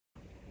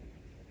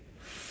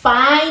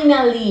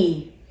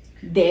Finally,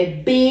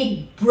 the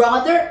big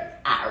brother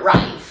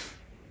arrived.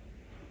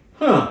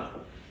 Huh.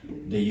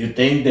 Do you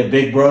think the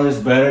big brother is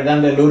better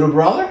than the little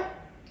brother?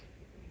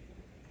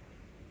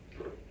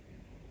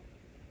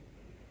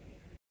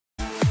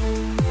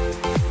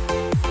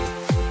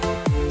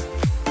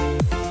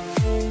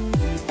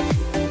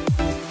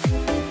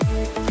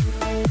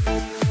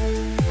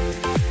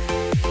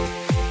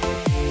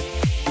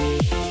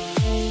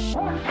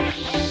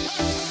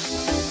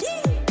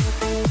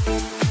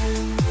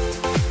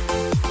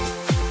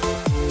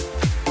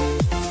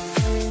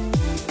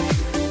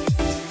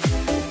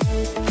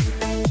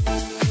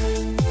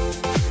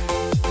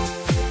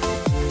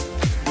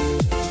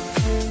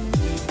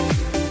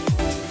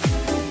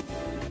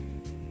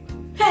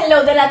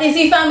 Hello, the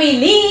Latisi family!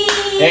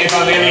 Hey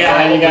familia,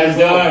 how you guys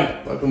doing?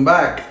 Welcome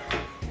back.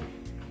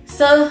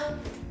 So,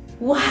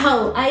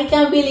 wow, I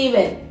can't believe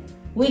it.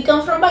 We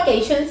come from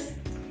vacations.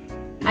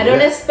 I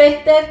don't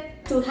expect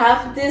it to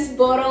have this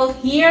bottle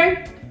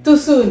here too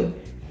soon.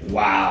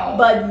 Wow.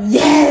 But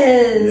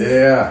yes!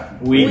 Yeah.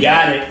 We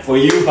got it for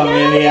you,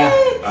 familia.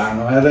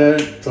 Another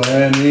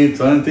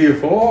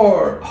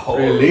 2024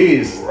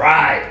 release.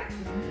 Right.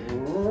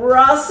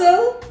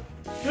 Russell,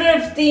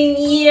 15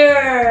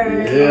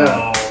 years.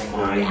 Yeah. Oh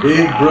my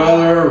Big God.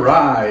 brother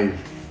arrived.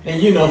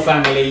 And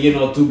family,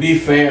 to be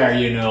fair,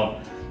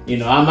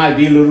 I might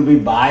be a little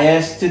bit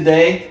biased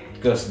today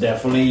because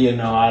definitely,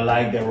 I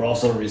like the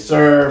Russell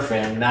Reserve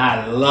and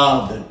I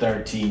love the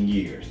 13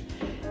 years.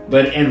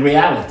 But in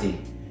reality,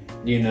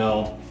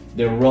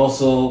 the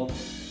Russell,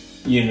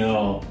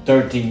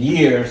 13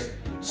 years,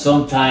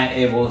 sometimes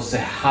it was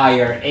a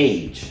higher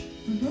age.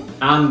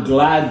 I'm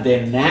glad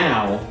that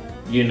now,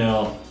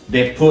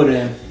 they put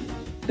in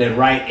the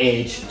right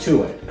age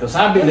to it. Because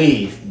I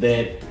believe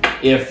that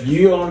if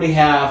you only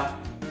have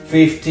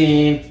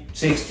 15,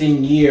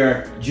 16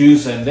 year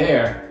juice in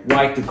there,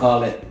 why to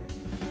call it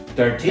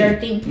 13?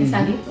 13,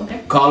 exactly.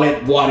 Okay. Call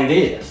it what it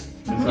is,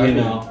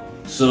 Exactly.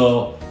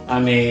 So,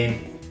 and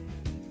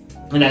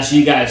as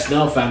you guys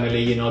know,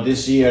 family,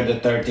 this year the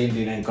 13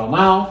 didn't come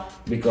out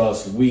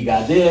because we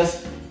got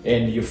this,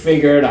 and I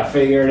figured, and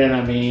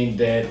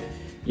that,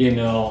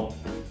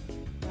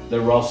 the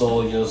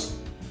Russell just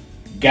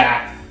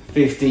got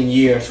 15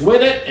 years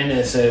with it, and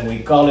they said we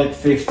call it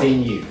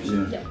 15 years.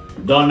 Yeah.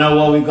 Don't know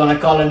what we're gonna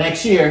call it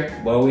next year,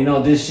 but we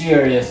know this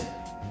year is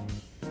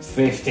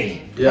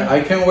 15. Yeah,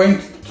 I can't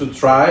wait to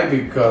try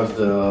because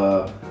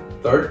the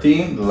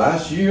 13, the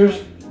last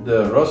year's,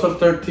 the Russell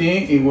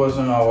 13, it was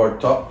in our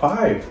top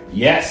 5.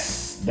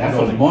 Yes,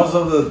 definitely. Most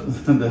of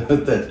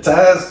the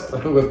tests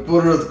we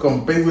put it to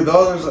compete with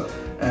others,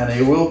 and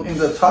it will in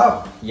the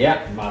top.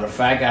 Yeah, matter of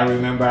fact, I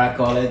remember I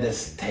call it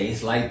this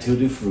tastes like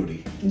Tutti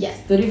Frutti. Yes,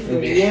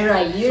 34. You're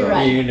right, you're So,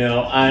 right. In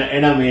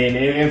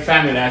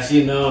family, as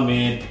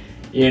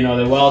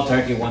the wild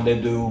turkey, when they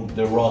do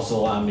the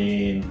Russell,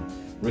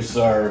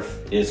 Reserve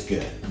is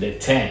good. The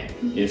 10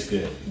 is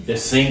good. The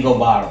single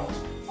bottles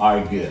are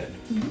good.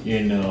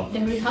 The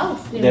Rick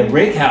House. The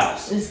Rick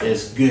House It's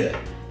is good.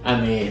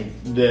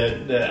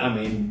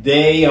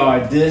 They are,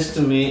 this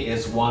to me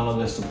is one of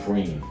the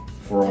supreme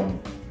from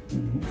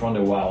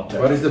the wild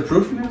turkey. What is the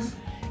proofiness?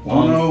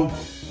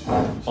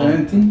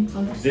 1017?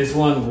 This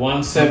one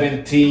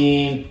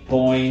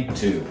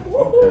 117.2.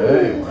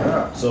 Okay,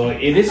 wow. So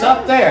it is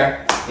up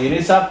there. It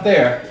is up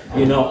there.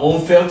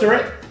 Unfilter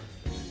it.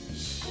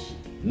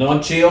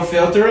 Non-chill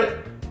filter it.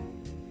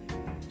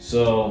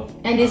 So.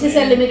 And this is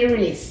a limited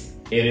release.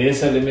 It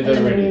is a limited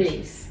release.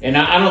 release. And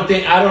I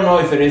don't know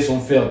if it is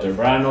unfiltered,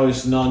 but I know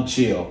it's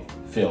non-chill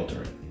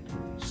filtered.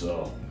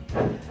 So,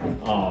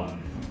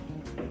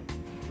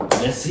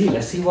 let's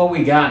see what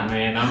we got,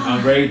 man.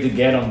 I'm ready to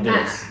get on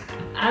this.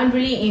 I'm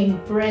really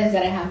impressed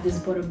that I have this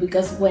bottle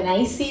because when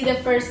I see the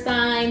first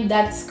time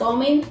that's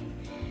coming,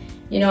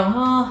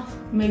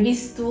 maybe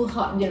it's too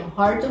hard,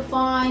 hard to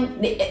find.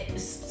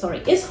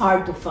 It's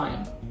hard to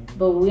find,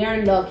 but we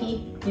are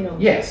lucky,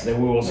 Yes, that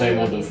we was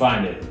able to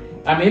find it.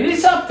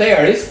 It's up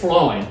there. It's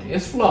flowing.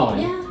 It's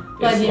flowing. Yeah,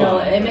 but It's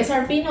flowing.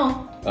 MSRP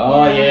no.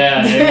 Oh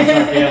yeah, the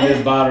MSRP on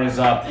this bottle is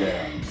up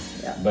there.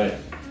 Yeah. But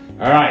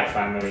all right,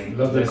 family.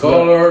 Love the Let's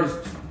colors.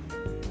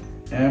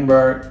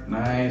 Amber,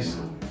 nice.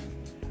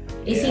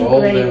 It's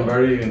Golden, incredible.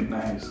 very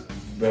nice.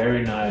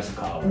 Very nice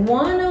color.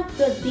 One of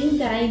the things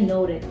that I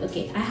noted,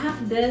 okay, I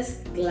have this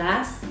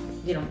glass,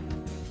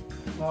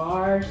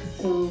 far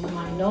through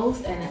my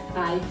nose, and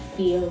I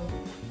feel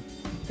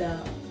the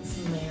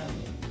smell.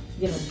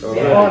 The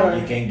Yeah, water.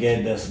 you can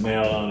get the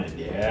smell on it.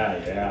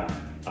 Yeah.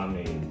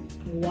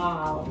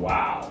 Wow.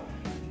 Wow.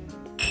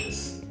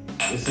 This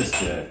is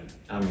good.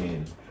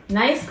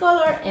 Nice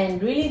color,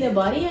 and really the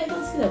body, I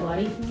don't see the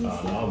body. Let me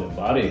see. No, the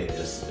body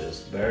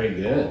is very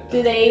good.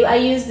 Today I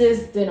use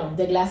this,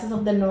 the glasses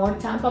of the North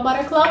Tampa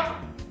Butter Club.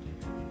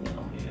 Yeah.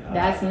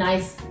 That's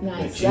nice The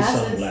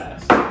glasses.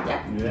 glass.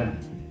 Yeah. Yeah.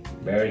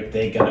 Very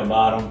thick at the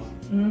bottom.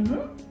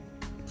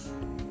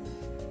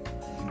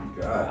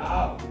 God,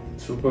 Wow.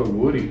 super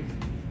woody.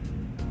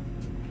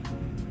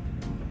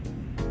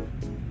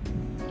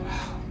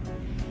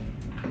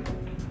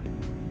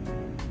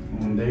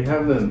 And they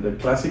have the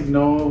classic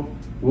no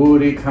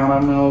woody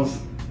caramels.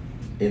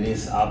 It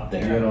is up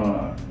there. You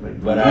know,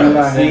 like But at the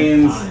vanilla same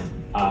hints. time,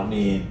 I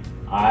mean,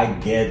 I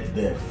get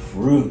the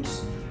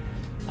fruits.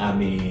 I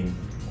mean,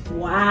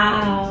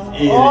 Wow.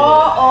 Yeah.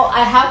 Oh,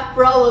 I have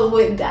problem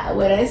with that.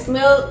 When I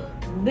smell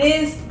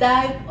this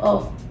type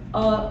of,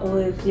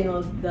 with the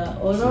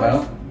odor,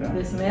 Smell? Yeah.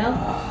 the smell,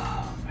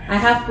 oh, I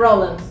have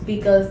problems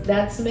because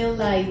that smell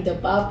like the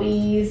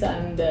puppies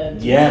and the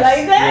yes,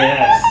 like that.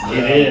 yes,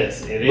 it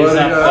is. It is But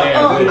up there.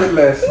 a little bit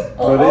less.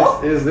 Oh,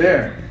 But it's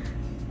there.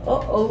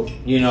 Oh,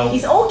 You know,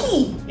 it's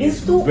oaky.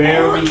 It's too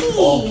very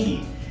oaky.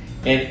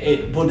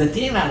 oaky. But the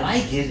thing I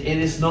like is it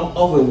is not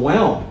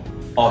overwhelmed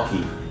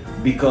oaky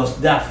because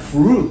that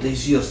fruit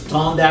is just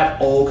tone that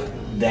oak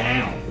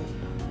down.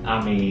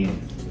 I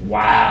mean,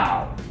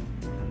 wow.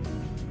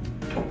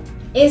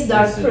 It's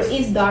dark This fruit.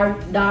 is- It's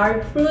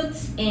dark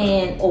fruits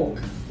and oak.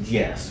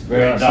 Yes,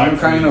 very Yeah, dark some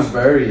kind fruits. of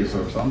berries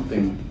or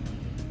something.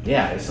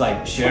 Yeah, it's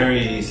like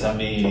cherries. I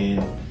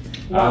mean,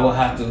 I Wow. will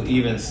have to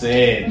even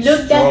say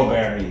Look that-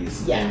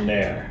 strawberries Yeah. in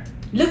there.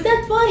 Look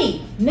that body.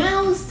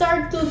 Now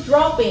start to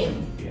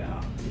dropping. Yeah,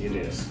 it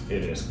is.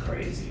 It is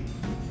crazy.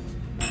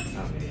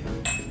 I mean,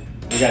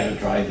 we got to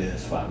try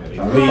this, family.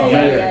 Try We it. got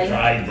Yeah, to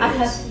try I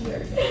have this.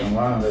 here. Come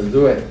on, let's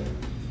do it.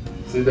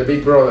 See the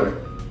big brother.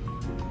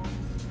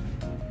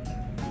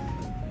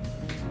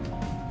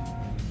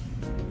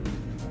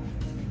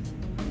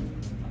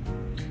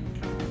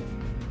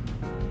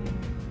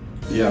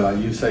 Yeah, like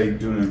you say,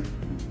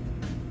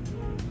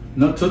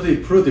 not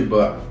too fruity,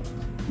 but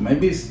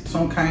maybe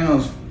some kind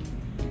of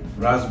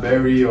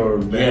raspberry or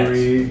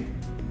berry.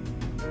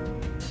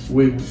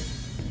 With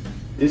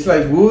it's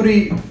like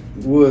woody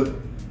with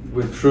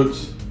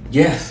fruits.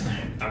 Yes.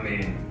 I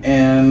mean,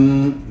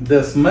 And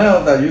the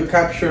smell that you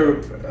capture,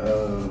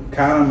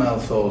 caramel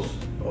sauce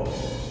or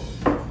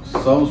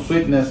some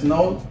sweetness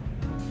note,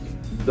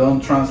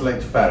 don't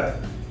translate to palate.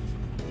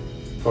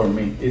 For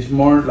me, it's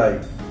more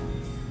like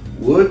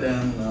wood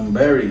and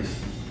berries.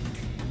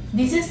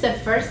 This is the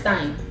first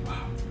time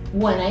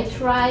when I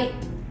try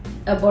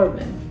a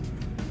bourbon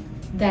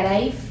that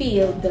I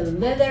feel the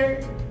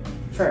leather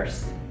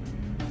first.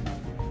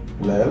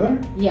 Leather?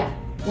 Yeah.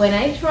 When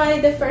I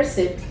try the first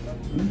sip,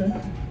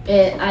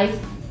 Okay. I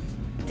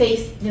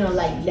taste,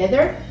 like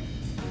leather,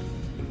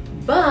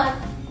 but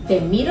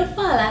the middle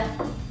palate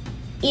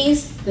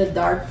is the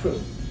dark fruit.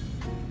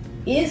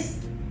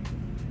 Is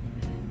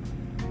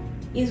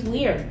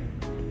weird.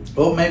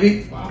 Oh,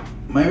 maybe wow.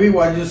 maybe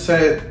what you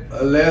said,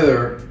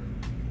 leather,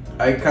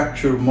 I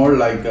capture more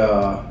like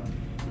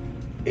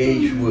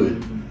aged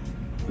wood,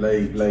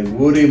 like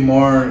woody,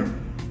 more.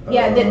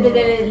 Yeah, the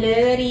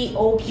leathery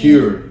oaky.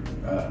 Cured.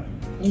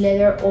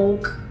 Leather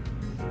oak.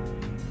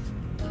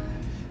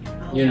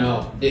 You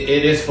know,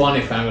 it is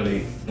funny,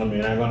 family. I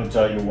mean, I'm gonna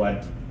tell you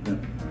what.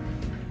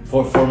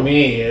 For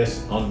me,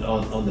 is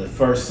on the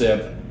first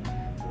sip,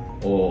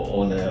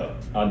 or on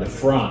the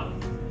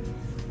front,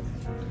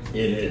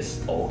 it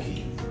is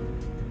oaky.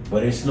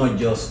 But it's not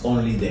just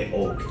only the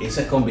oak. It's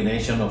a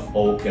combination of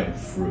oak and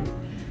fruit.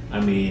 I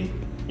mean,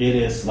 it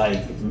is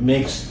like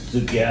mixed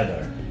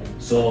together.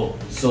 So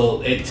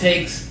it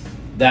takes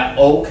that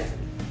oak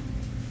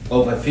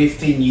of a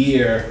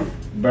 15-year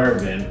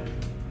bourbon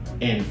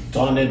and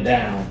tone it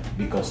down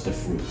because the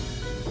fruit.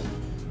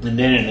 And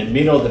then in the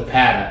middle of the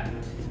palate,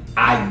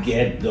 I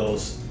get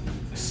those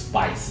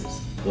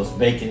spices, those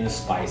bacon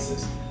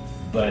spices.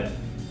 But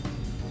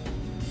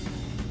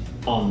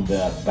on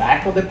the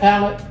back of the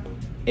palate,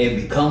 it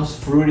becomes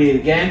fruity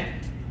again.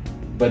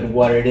 But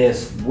what it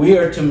is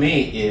weird to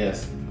me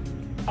is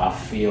I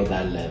feel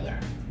that leather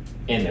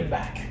in the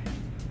back.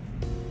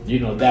 You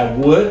know, that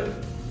wood,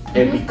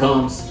 it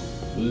becomes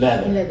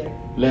leather.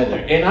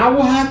 And I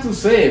will have to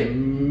say,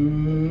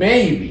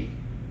 maybe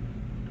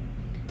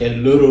a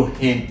little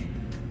hint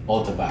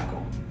of tobacco.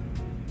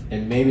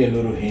 And maybe a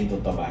little hint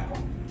of tobacco.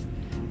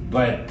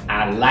 But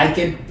I like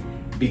it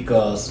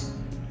because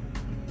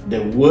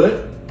the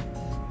wood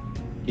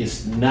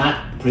is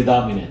not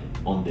predominant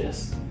on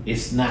this.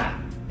 It's not.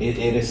 It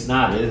is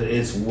not.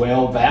 It's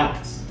well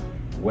balanced.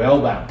 Well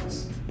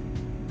balanced.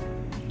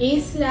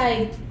 It's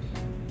like,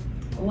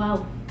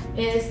 wow.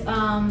 It's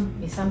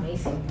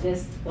amazing.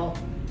 This, wow.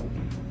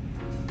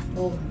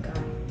 Oh my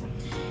god.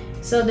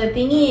 So the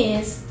thing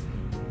is,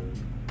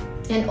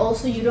 and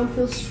also you don't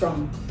feel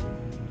strong.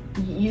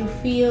 You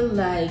feel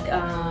like,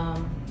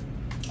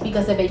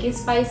 because the baking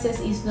spices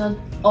is not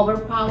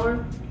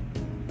overpowered,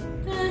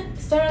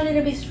 start a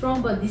little bit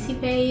strong but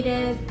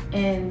dissipated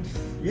and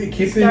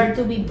start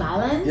to be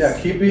balanced. Yeah,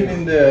 keep it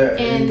in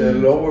the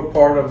lower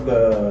part of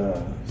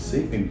the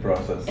sipping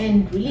process.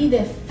 And really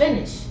the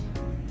finish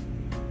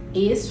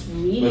is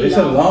really But it's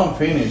long. a long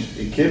finish.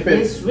 You keep it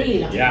It's really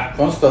long. Yeah.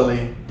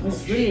 constantly.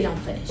 It's really long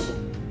finish.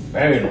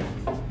 Very long.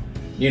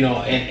 You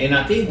know, and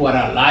I think what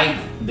I like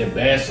the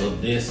best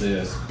of this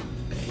is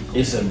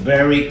it's a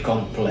very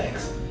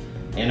complex.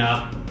 And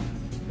I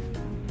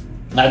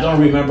don't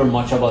remember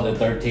much about the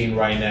 13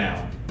 right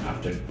now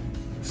after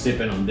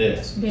sipping on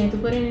this. Bien, tú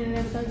pones en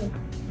el tallo.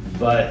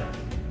 But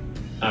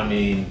I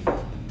mean,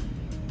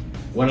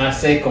 When I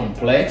say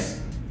complex,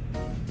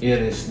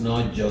 it is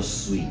not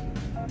just sweet.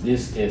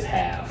 This is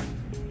half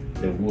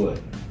the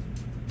wood,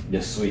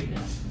 the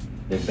sweetness,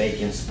 the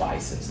bacon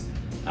spices.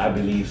 I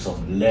believe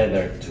some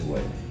leather to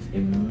it.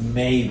 And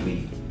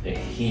maybe a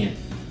hint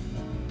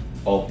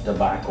of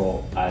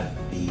tobacco at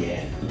the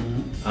end.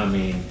 I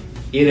mean,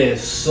 it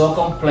is so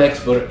complex,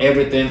 but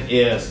everything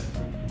is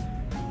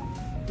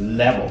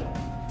level.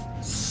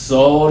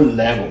 So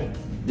level.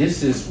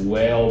 This is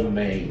well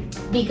made.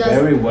 Because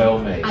very well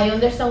made. I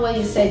understand what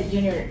you said,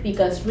 Junior,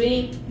 because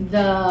really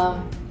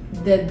the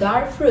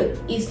dark fruit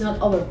is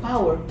not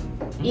overpowered.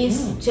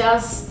 It's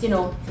just, you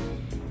know,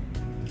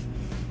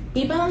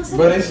 balance.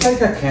 But it's like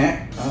a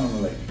I don't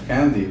know, like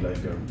candy,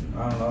 like a,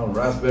 I don't know,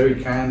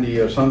 raspberry candy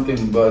or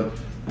something. But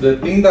the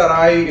thing that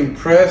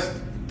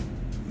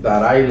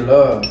that I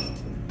love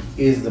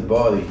is the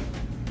body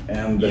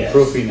and the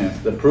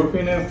proofiness. The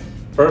proofiness,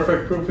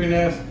 perfect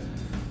proofiness,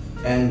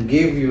 and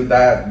give you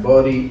that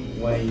body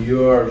when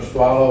you're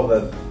swallow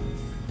that.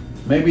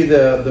 Maybe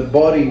the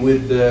body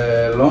with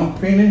the long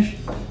finish.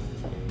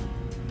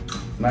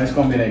 Nice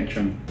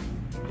combination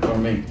for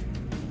me.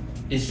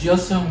 It's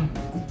just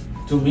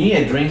to me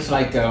it drinks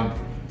like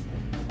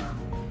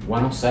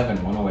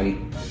 107, 108.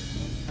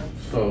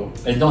 So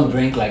it don't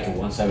drink like a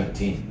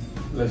 117.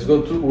 Let's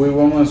go to, we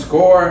want to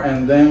score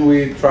and then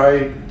we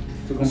try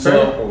to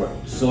compare.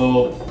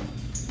 So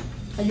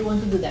how you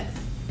want to do that?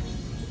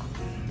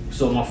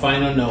 So my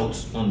final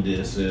notes on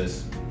this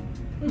is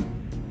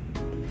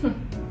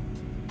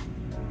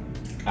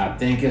I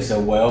think it's a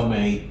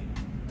well-made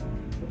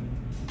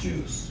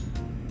juice.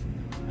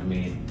 I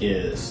mean, it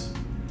is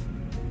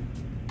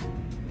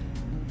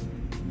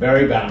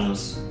very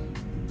balanced.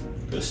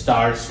 It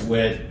starts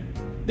with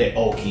the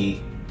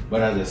oaky,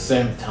 but at the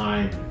same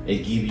time,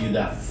 it gives you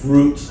that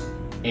fruit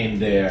in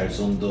there,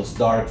 some of those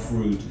dark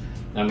fruits.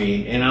 I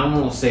mean, and I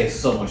won't say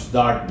so much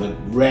dark, but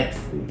red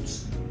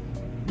fruits.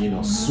 You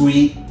know,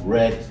 sweet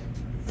red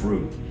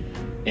fruit.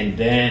 And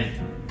then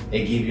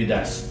it gives you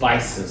that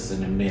spices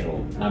in the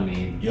middle. I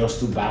mean, just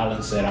to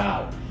balance it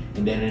out.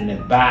 And then in the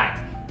back,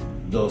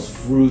 those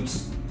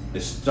fruits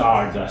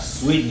start, the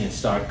sweetness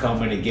start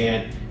coming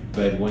again.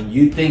 But when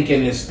you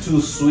thinking it's too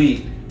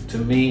sweet, to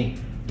me,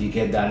 you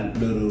get that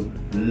little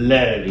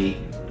leathery,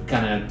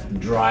 kind of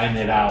drying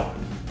it out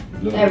a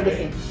little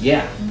bit.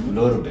 Yeah, a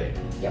little bit.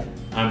 Yep.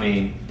 I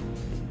mean,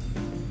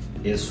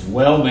 it's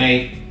well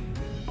made.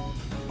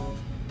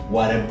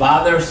 What it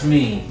bothers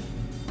me,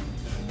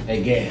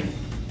 again,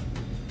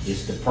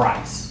 is the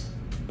price.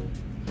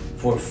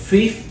 For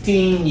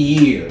 15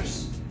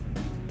 years,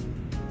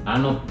 I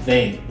don't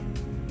think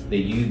that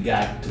you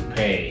got to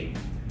pay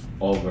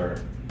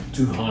over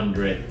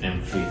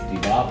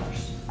 $250.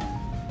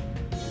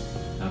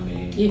 I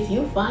mean, if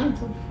you find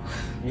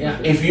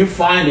yeah, if you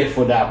find it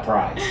for that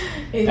price.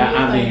 This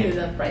is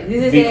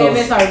the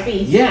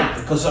MSRP. Yeah,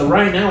 because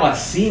right now I've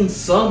seen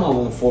some of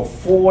them for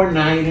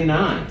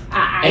 $4.99.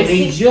 I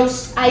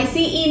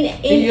see in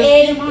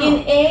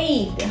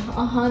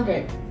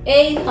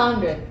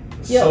 800.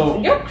 So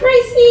you're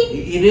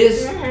crazy. It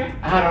is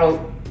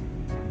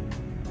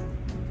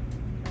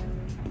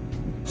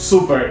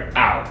super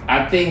out.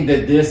 I think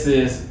that this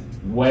is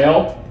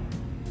well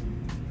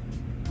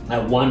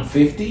at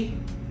 150.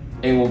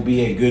 It will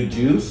be a good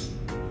juice.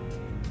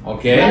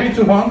 Okay. Maybe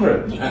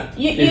 200. You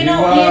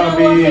know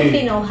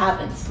 150 no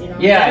happens. You know.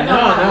 Yeah,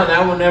 no,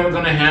 that will never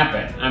gonna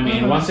happen. I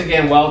mean, once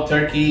again, Wild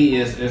Turkey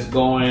is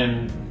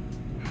going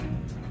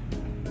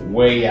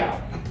way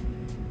out.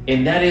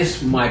 And that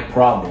is my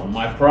problem.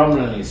 My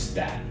problem is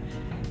that.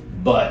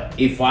 But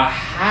if I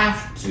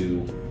have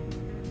to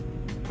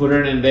put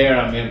it in there,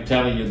 I mean, I'm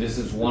telling you, this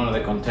is one of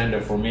the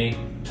contenders for me.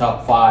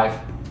 Top 5.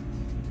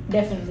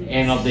 Definitely.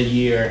 End of the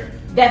year.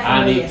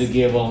 Definitely. I need to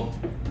give them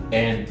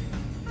and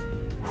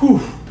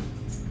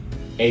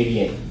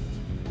 88.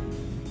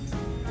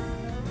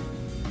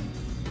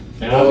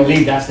 And I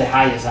believe that's the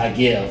highest I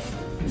give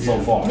so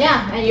far.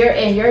 Yeah,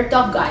 and you're a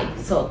tough guy.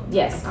 So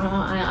yes,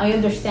 I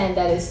understand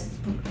that is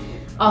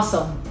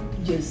awesome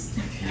juice.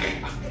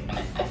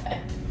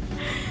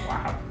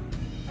 Wow.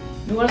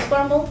 You want to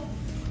scramble?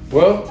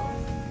 Well,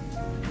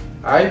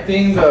 I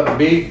think the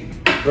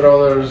Big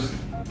Brothers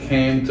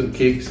came to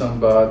kick some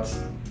butts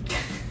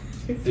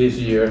this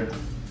year.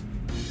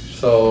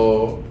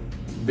 So,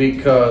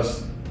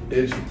 because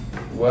it's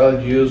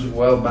well used,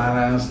 well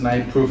balanced,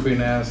 nice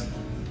proofiness,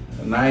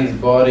 a nice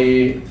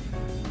body.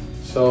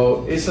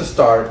 So it's a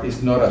start.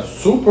 It's not a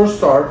super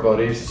start, but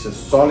it's a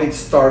solid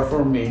start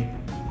for me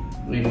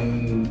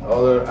in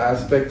other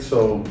aspects.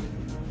 So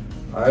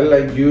I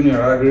like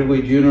Junior. I agree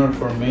with Junior.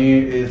 For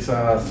me, it's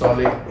a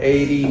solid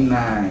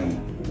 89.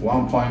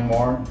 1 point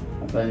more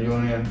than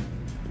Junior.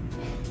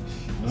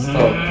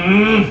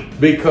 So,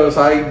 because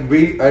I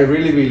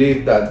really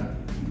believe that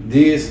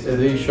this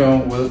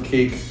edition will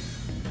kick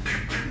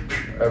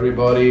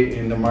everybody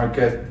in the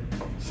market.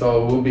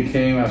 So we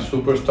became a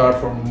superstar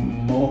for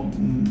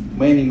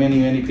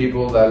many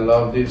people that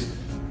love this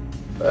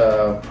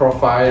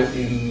profile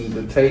in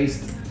the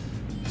taste.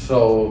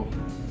 So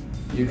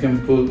you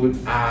can put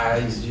with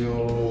ice. You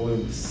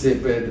will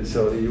sip it,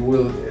 so you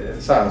will.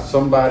 So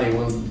somebody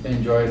will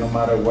enjoy no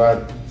matter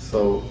what.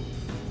 So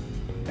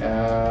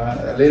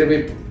a little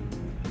bit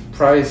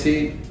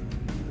pricey.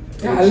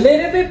 A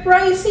little bit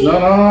pricey.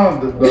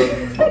 No.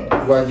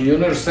 But what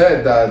Junior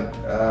said that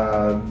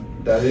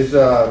is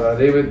a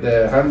little bit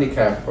the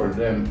handicap for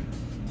them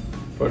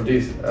for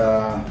this,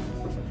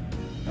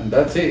 and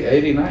that's it.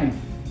 89.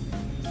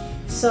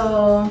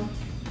 So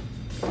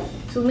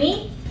to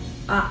me,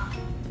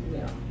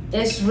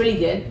 it's really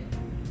good.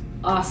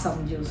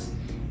 Awesome juice.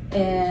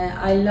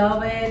 I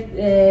love it.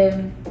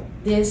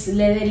 This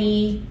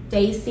leathery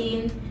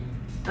tasting.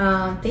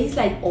 Tastes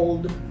like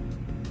old.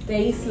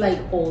 Tastes like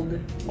old.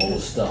 Old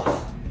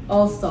stuff.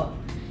 Old stuff.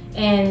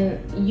 And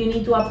you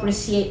need to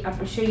appreciate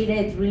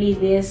it really,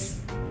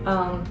 this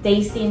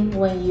tasting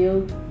when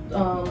you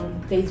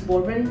taste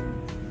bourbon.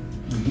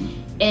 Mm-hmm.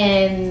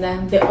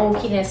 And the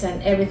oakiness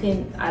and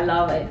everything. I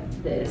love it.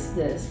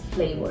 This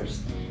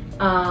flavors.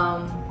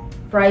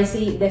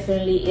 Pricey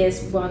definitely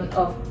is one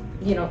of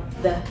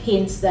the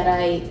hints that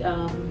I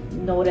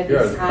noted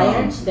is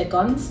higher. The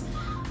cons.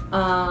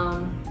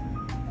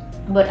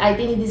 But I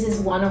think this is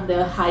one of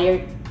the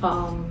higher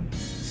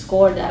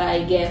score that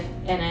I give,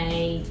 and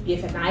I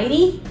give a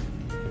 90.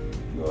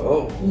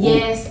 Oh.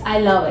 Yes, I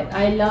love it.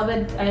 I love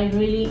it. I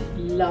really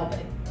love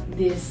it.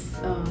 This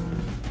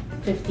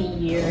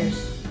 15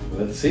 years.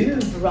 Let's see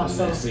it.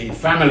 Russell. Let's see,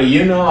 family.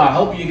 I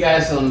hope you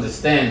guys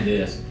understand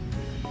this.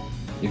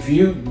 If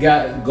you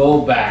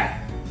go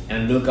back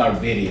and look our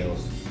videos,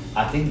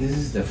 I think this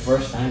is the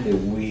first time that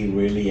we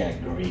really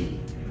agree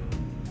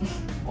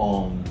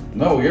on.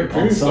 No, we're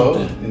pretty close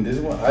something. in this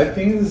one. I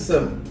think it's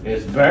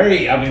It's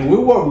very. I mean, we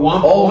were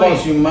one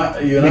almost point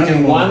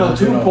between 1 or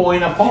 2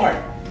 point apart.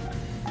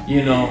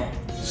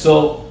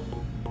 So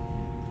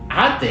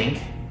I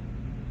think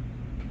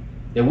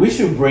that we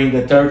should bring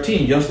the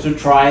 13 just to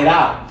try it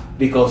out,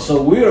 because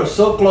we are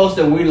so close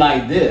that we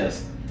like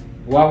this.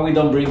 Why we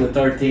don't bring the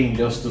 13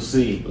 just to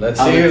see? Let's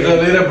see if the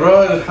little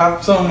brothers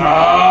have some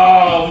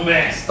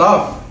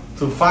stuff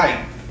to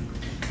fight.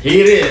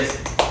 Here it is,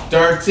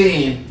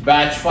 13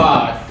 batch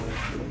 5.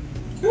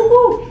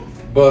 Woohoo!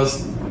 But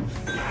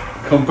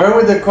compared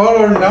with the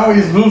color, now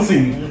he's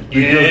losing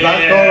because that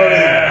color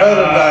is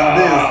better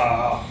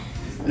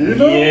than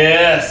this.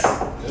 Yes.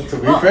 To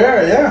be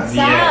fair, yeah. Sal,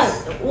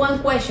 Yes. one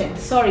question.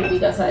 Sorry,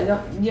 because I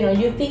don't.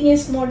 You think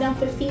it's more than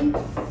 15?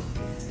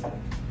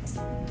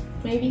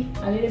 Maybe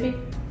a little bit.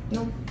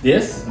 No.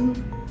 This?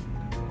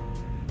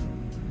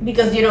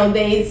 Because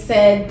they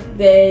said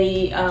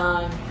they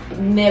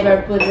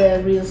never put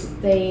the real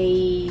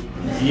estate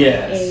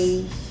Yes.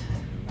 age.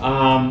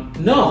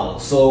 No.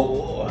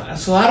 So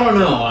I don't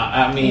know.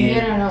 I mean,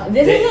 No.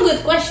 This is a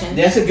good question.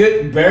 That's a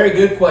very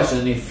good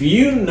question. If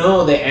you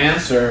know the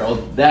answer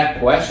of that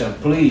question,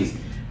 please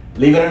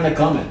leave it in the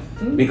comment,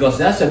 because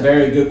that's a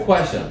very good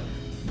question.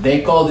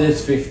 They call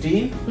this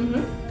 15.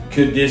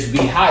 Could this be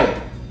higher?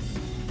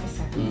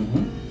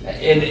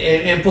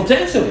 Exactly. And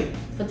potentially.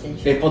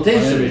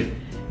 Potentially.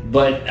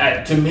 But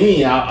to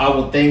me, I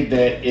would think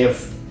that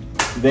if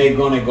they're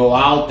gonna go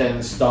out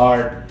and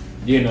start,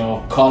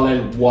 call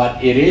it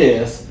what it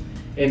is,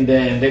 and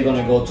then they're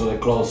gonna go to the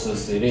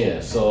closest it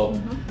is. So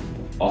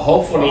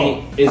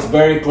hopefully it's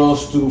very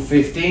close to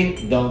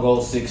 15. Don't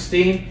go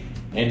 16.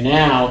 And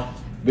now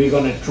we're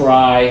gonna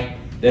try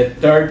the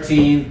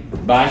 13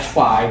 batch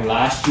 5,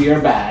 last year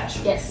batch.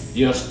 Yes.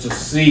 Just to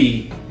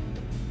see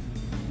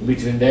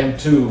between them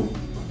two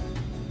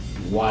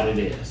what it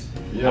is.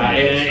 Yeah.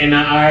 And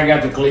I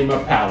got to clean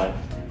my palate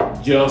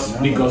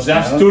because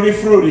that's tutti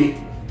frutti.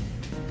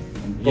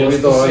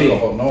 Just to see.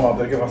 No, va a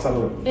tener que pasar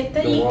Está the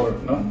allí. water.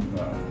 No.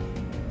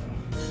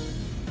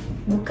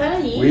 Búscala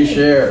allí. We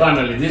share.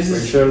 Family, this We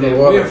is share the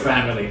water. we're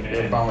family,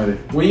 man. Family.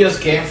 We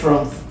just came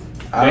from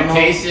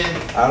vacation.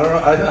 I don't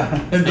know. I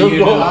don't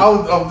go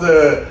out of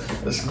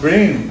the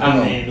screen. I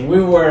mean,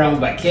 we were on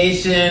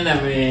vacation.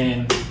 I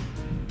mean,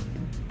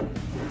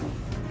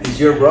 He's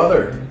your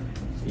brother.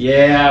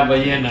 yeah,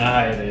 but you know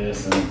how it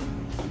is.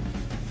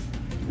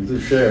 You to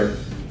share.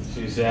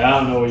 She said, I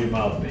don't know where your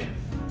mouth been.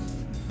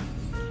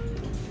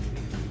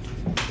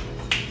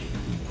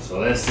 So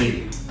let's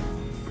see.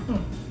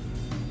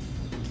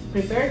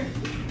 Prepared?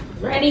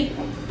 Ready?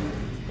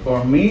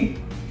 For me,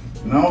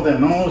 now the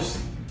nose,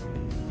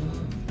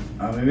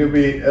 a little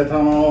bit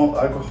ethanol,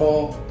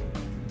 alcohol.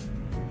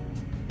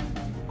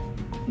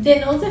 The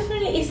nose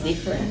definitely is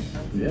different.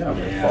 Yeah,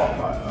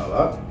 Yeah. a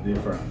lot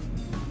different.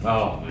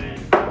 Oh man.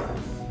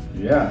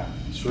 Yeah,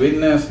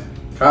 sweetness,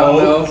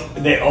 caramel.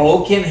 The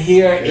oak in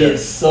here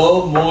is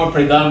so more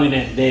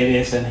predominant than it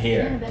is in Yeah,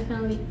 here.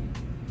 definitely.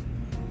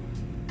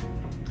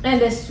 And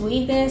the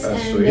sweetness and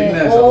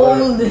sweetness the old.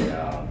 Oh,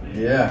 man.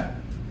 Yeah.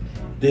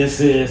 This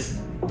is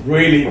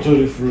really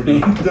tutti frutti.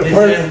 The This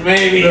first- is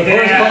maybe the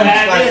first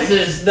one's this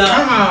is not.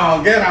 Come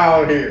on, get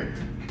out here.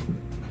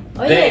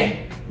 Oh, They-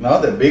 No,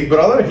 the big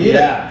brother here.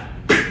 Yeah.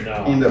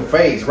 No. In the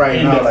face right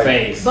In now. the like,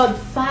 face. But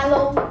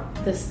follow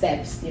the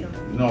steps,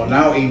 No,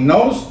 now in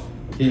nose,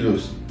 he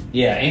lose.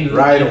 Yeah, in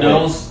Right the away.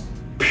 nose.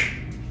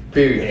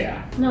 Period.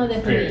 Yeah. No,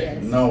 definitely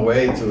Period. yes. No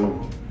way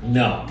to.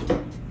 No.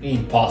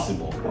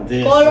 Impossible.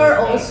 This Color is better.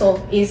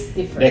 also is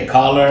The different.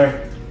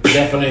 color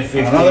definitely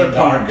 15 Another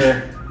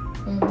darker.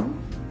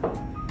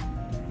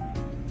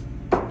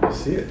 You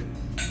see it.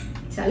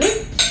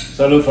 Salud.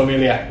 Salud,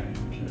 familia.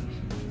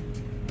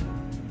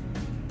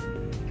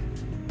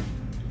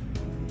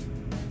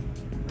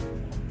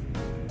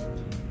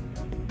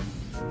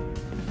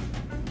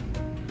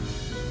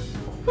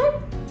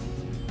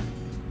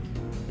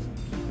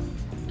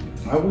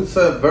 I would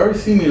say very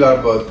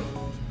similar, but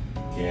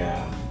Yeah.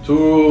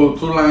 two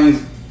lines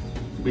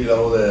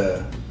below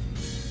the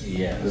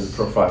Yes.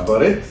 profile.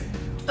 But it's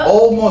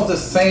almost the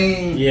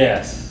same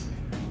Yes.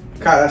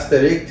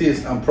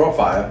 characteristics and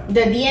profile.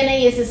 The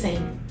DNA is the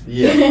same.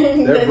 Yeah,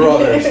 they're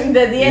brothers.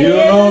 The DNA You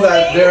is know the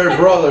that same. they're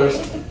brothers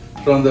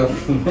from the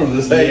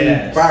same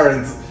Yes.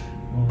 parents,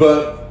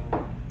 but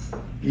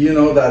you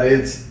know that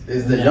it's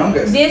the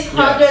youngest. This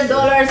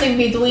 $100 in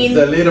between.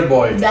 The little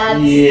boy. That's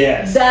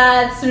Yes.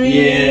 That's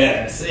really.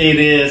 Yes, it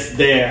is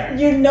there.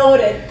 You know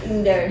it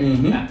in there.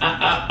 Mhm.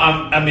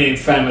 I mean,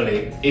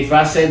 family. If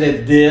I say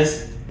that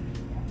this,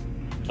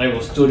 it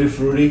was tutti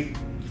frutti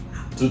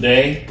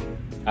today,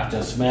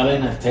 after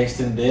smelling and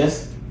tasting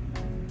this,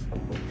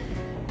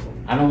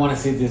 I don't want to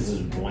say this is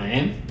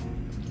bland,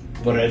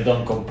 but it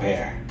don't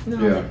compare. No,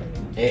 Yeah.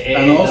 definitely.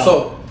 And also,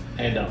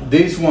 it don't.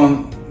 this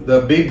one,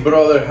 the big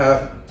brother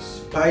have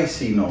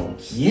spicy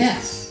notes,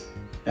 Yes.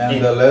 and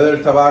It- the leather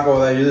tobacco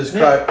that you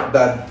described,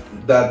 that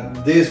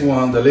this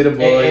one, the little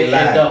boy, It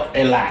lack. don't.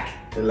 It lack.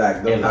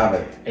 Don't have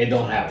it. It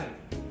don't have it.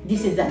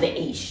 This is at the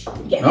age.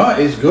 Yeah. No,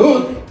 it's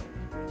good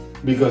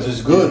because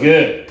it's good. It's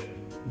good.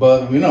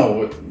 But you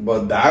know,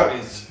 but that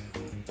is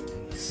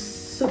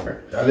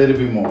Super. a little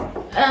bit more.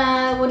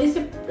 What is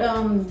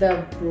the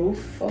proof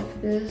of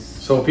this?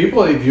 So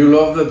people, if you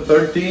love the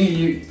 13,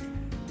 you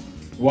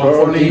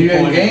probably you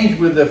 114.8. engage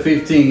with the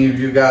 15 if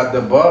you got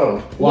the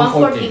bottle.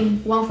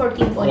 114.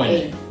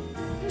 114.8.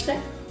 Okay.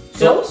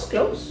 So-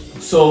 Close.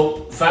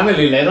 So,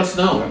 family, let us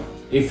know.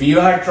 If you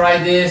have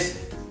tried this,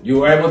 you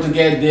were able to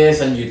get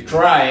this and you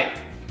try it,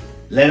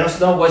 let us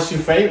know what's your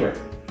favorite.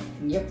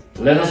 Yep.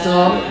 Let us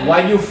know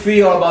what you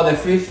feel about the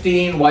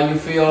 15, what you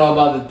feel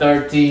about the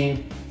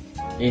 13,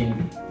 in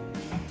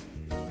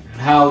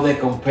how they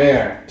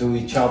compare to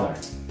each other.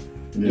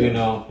 You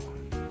know?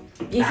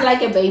 It's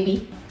like a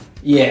baby.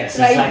 Yes,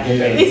 it's like a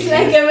baby. It's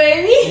like a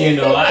baby. You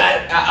know,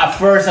 at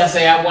first I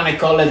say I want to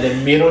call it the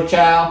middle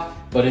child,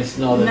 but it's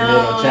not the No,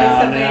 middle it's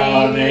child. a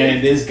No, baby.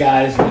 man, this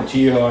guy is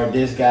mature.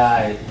 This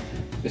guy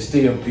is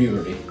still in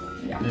puberty.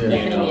 Yeah, Yeah. You know?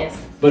 definitely yes.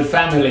 But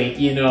family,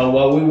 you know,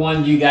 what we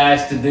want you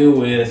guys to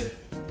do is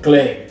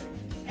click,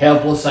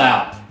 help us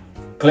out.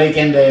 Click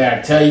in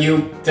there, tell your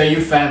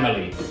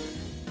family,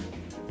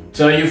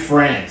 tell your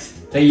friends,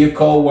 tell your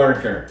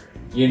co-worker,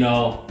 you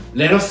know,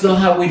 let us know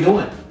how we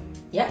doing.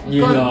 Yeah.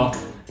 You know,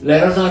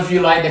 let us know if you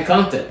like the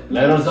content.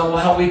 Let us know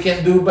how we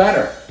can do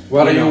better.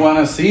 What do you know?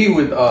 want to see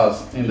with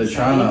us in the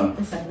channel?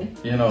 Exactly.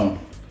 You know,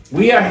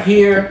 We are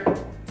here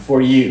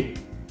for you.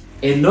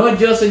 And not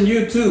just in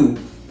YouTube,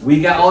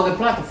 we got all the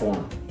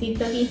platforms.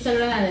 TikTok,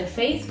 Instagram, and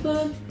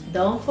Facebook.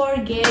 Don't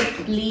forget,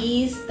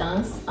 please,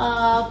 thumbs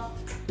up,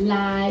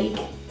 like.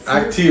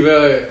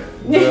 activate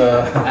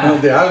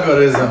the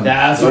algorithm.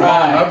 That's What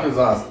right. help is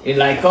us. And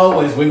like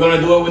always, we're gonna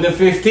do it with the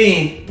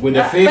 15. With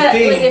the 15.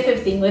 With the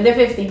 15. With the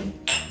 15.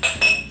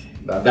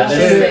 That's That's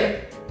it. it.